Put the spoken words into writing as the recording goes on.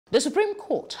The Supreme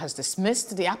Court has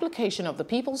dismissed the application of the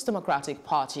People's Democratic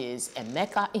Party's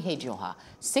Emeka Ihedioha,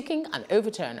 seeking an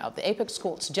overturn of the Apex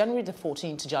Court's January the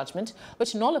 14th judgment,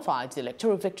 which nullified the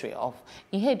electoral victory of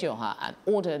Ihedioha and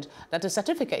ordered that a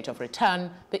certificate of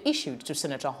return be issued to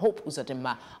Senator Hope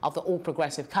Uzodinma of the All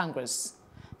Progressives Congress.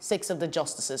 6 of the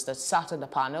justices that sat on the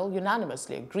panel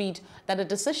unanimously agreed that a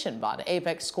decision by the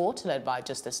Apex Court, led by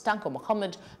Justice Tanko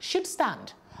Muhammad, should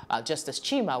stand. Justice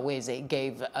Chima Weze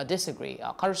gave a disagree.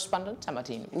 Our correspondent,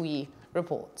 Martin Uyi,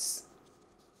 reports.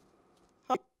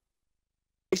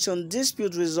 Election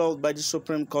dispute resolved by the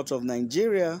Supreme Court of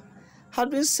Nigeria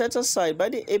had been set aside by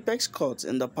the Apex Court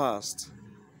in the past.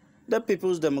 The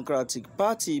People's Democratic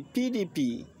Party,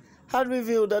 PDP, had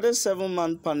revealed that a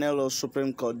 7-man panel of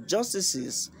Supreme Court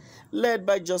justices, led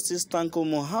by Justice Tanko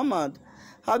Muhammad,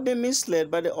 had been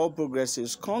misled by the All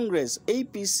Progressives Congress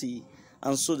APC,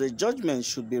 and so the judgment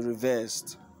should be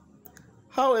reversed.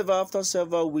 However, after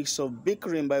several weeks of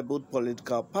bickering by both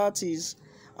political parties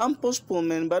and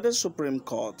postponement by the Supreme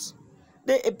Court,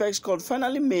 the Apex Court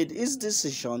finally made its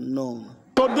decision known.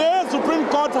 Today, the Supreme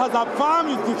Court has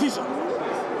affirmed its decision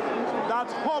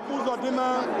that Hope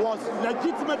Uzodinma was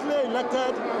legitimately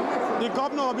elected the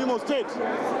governor of IMO State.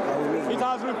 It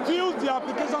has refused the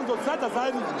application to set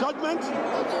aside its judgment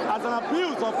as an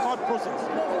abuse of court process.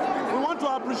 We want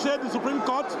to appreciate the Supreme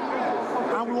Court,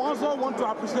 and we also want to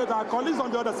appreciate our colleagues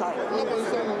on the other side.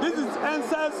 This is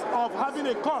essence of having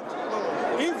a court.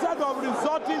 Instead of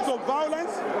resorting to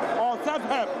violence or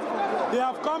self-help, they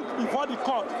have come before the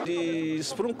court. The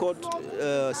Supreme Court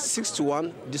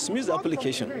 6-1 dismissed the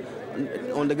application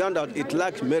on the ground that it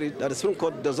lacked merit, that the Supreme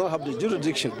Court does not have the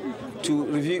jurisdiction to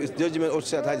review its judgment or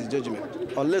set aside its judgment,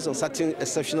 unless on certain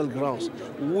exceptional grounds,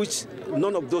 which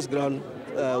none of those grounds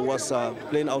was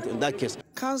playing out in that case.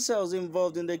 Counsels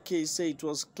involved in the case say it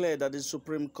was clear that the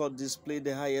Supreme Court displayed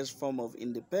the highest form of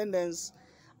independence,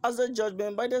 as the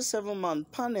judgment by the 7-man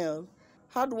panel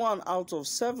had 1 out of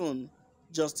 7,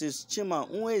 Justice Chima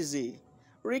Weze,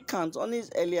 recant on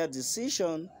his earlier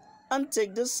decision and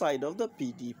take the side of the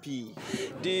PDP.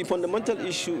 The fundamental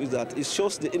issue is that it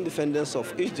shows the independence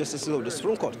of each justice of the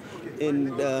Supreme Court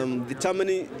in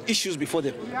determining issues before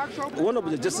them. One of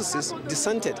the justices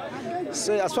dissented.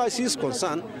 So as far as he is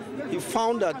concerned, he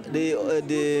found that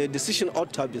the decision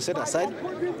ought to have been set aside,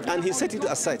 and he set it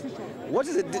aside. What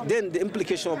is then the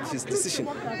implication of his decision?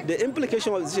 The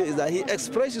implication of the decision is that he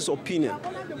expressed his opinion,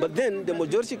 but then the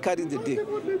majority carried the day.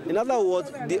 In other words,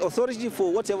 the authority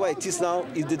for whatever it is now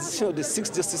is the decision of the 6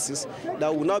 justices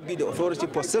that will not be the authority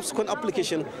for subsequent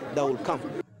application that will come.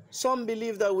 Some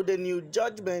believe that with the new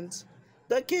judgment,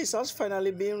 the case has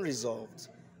finally been resolved,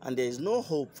 and there is no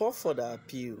hope for further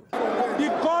appeal. The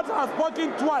court has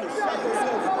spoken twice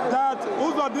that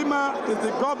Uzodinma is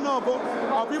the governor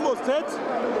of IMO State.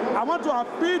 I want to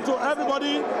appeal to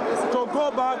everybody to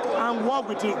go back and work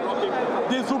with him.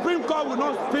 The Supreme Court will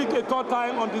not speak a third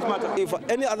time on this matter. If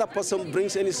any other person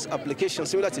brings any application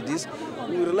similar to this,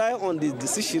 we rely on the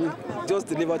decision just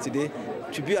delivered today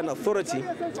to be an authority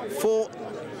for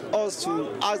us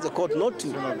to ask the court not to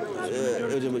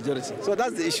the majority. So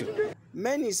that's the issue.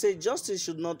 Many say justice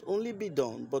should not only be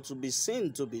done, but to be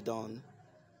seen to be done.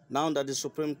 Now that the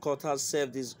Supreme Court has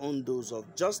served its own dose of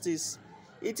justice,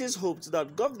 it is hoped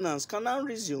that governance can now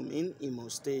resume in Imo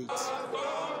State.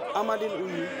 Amadil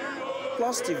Uyu,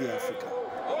 Plus TV Africa.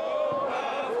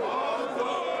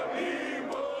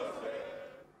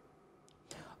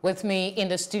 With me in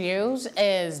the studios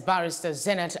is Barrister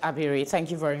Zeniath Abiri. Thank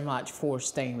you very much for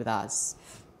staying with us.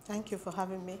 Thank you for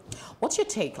having me. What's your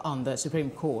take on the Supreme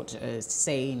Court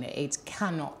saying it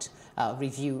cannot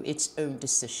review its own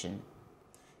decision?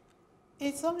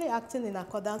 It's only acting in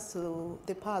accordance to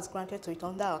the powers granted to it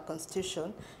under our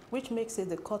Constitution, which makes it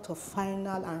the court of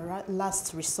final and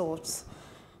last resort.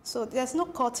 So there's no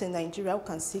court in Nigeria who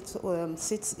can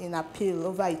sit in appeal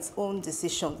over its own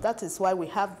decision. That is why we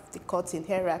have the court in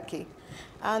hierarchy.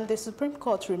 And the Supreme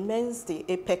Court remains the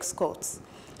apex court.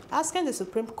 Asking the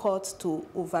Supreme Court to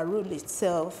overrule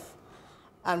itself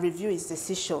and review its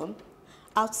decision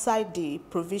outside the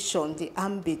provision, the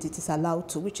ambit it is allowed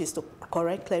to, which is to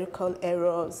correct clerical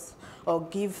errors or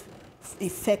give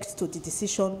effect to the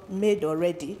decision made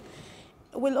already,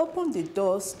 will open the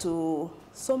doors to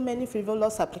so many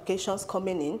frivolous applications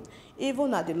coming in,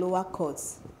 even at the lower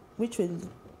courts, which will,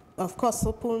 of course,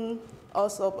 open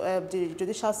also the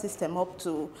judicial system up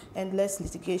to endless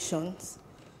litigations.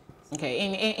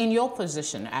 Okay, in your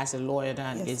position as a lawyer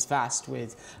that Yes. is vast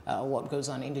with what goes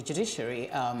on in the judiciary,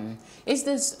 is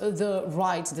this the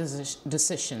right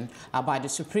decision by the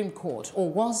Supreme Court, or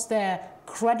was there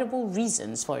credible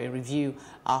reasons for a review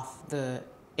of the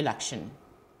election?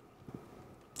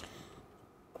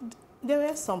 There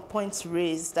were some points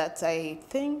raised that I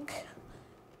think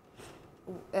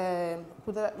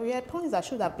were points that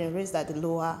should have been raised at the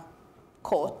lower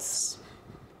courts.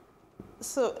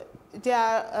 So there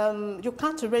are, you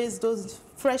can't raise those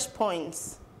fresh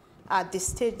points at the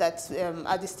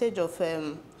stage of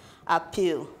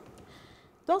appeal.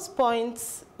 Those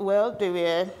points, well, they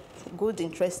were good,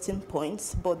 interesting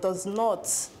points, but does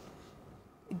not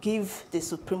give the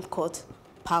Supreme Court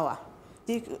power.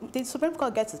 The Supreme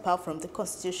Court gets its power from the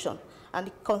Constitution, and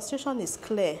the Constitution is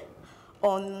clear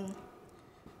on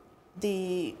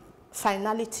the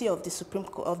finality of the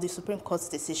Supreme Court's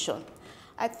decision.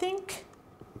 I think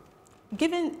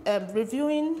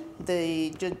reviewing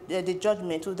the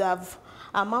judgment would have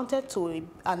amounted to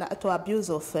abuse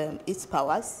of its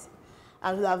powers,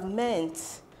 and would have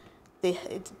meant the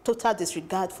total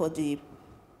disregard for the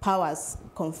powers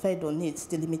conferred on it,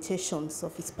 the limitations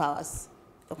of its powers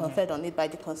conferred on it by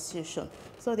the Constitution.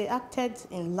 So they acted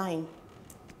in line.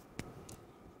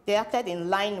 They acted in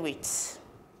line with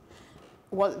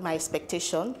what my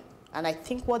expectation, and I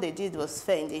think what they did was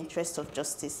fair in the interest of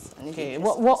justice. And okay,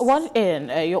 what in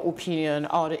your opinion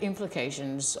are the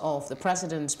implications of the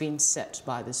precedents being set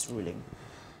by this ruling?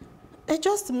 It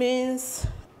just means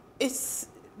it's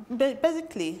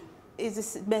basically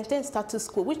maintain status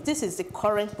quo, which this is the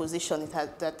current position it has,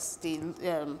 that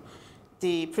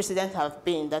the president have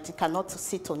been, that he cannot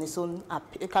sit on his own,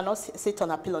 it cannot sit on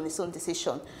appeal on his own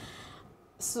decision.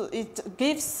 So it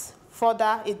gives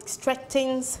further, it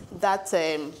strengthens that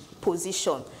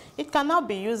position. It cannot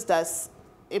be used as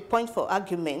a point for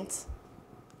argument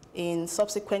in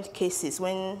subsequent cases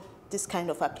when this kind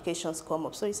of applications come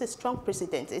up. So it's a strong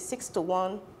precedent. A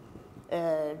 6-to-1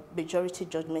 majority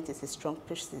judgment is a strong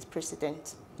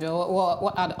precedent.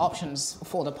 What are the options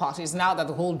for the parties now that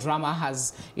the whole drama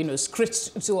has,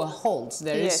 screeched to a halt?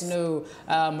 There is no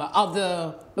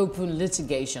other open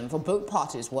litigation for both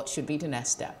parties. What should be the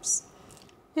next steps?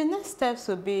 The next steps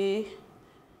will be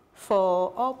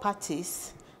for all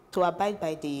parties to abide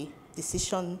by the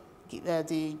decision,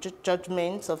 the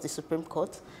judgments of the Supreme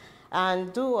Court,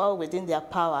 and do all within their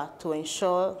power to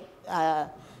ensure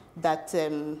that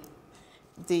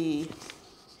the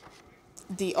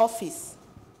office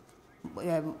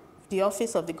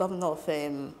of the governor of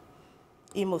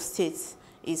IMO State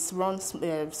is run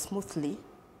smoothly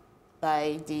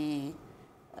by the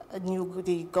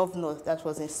governor that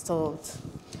was installed.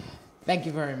 Thank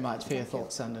you very much for your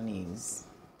thoughts on the news.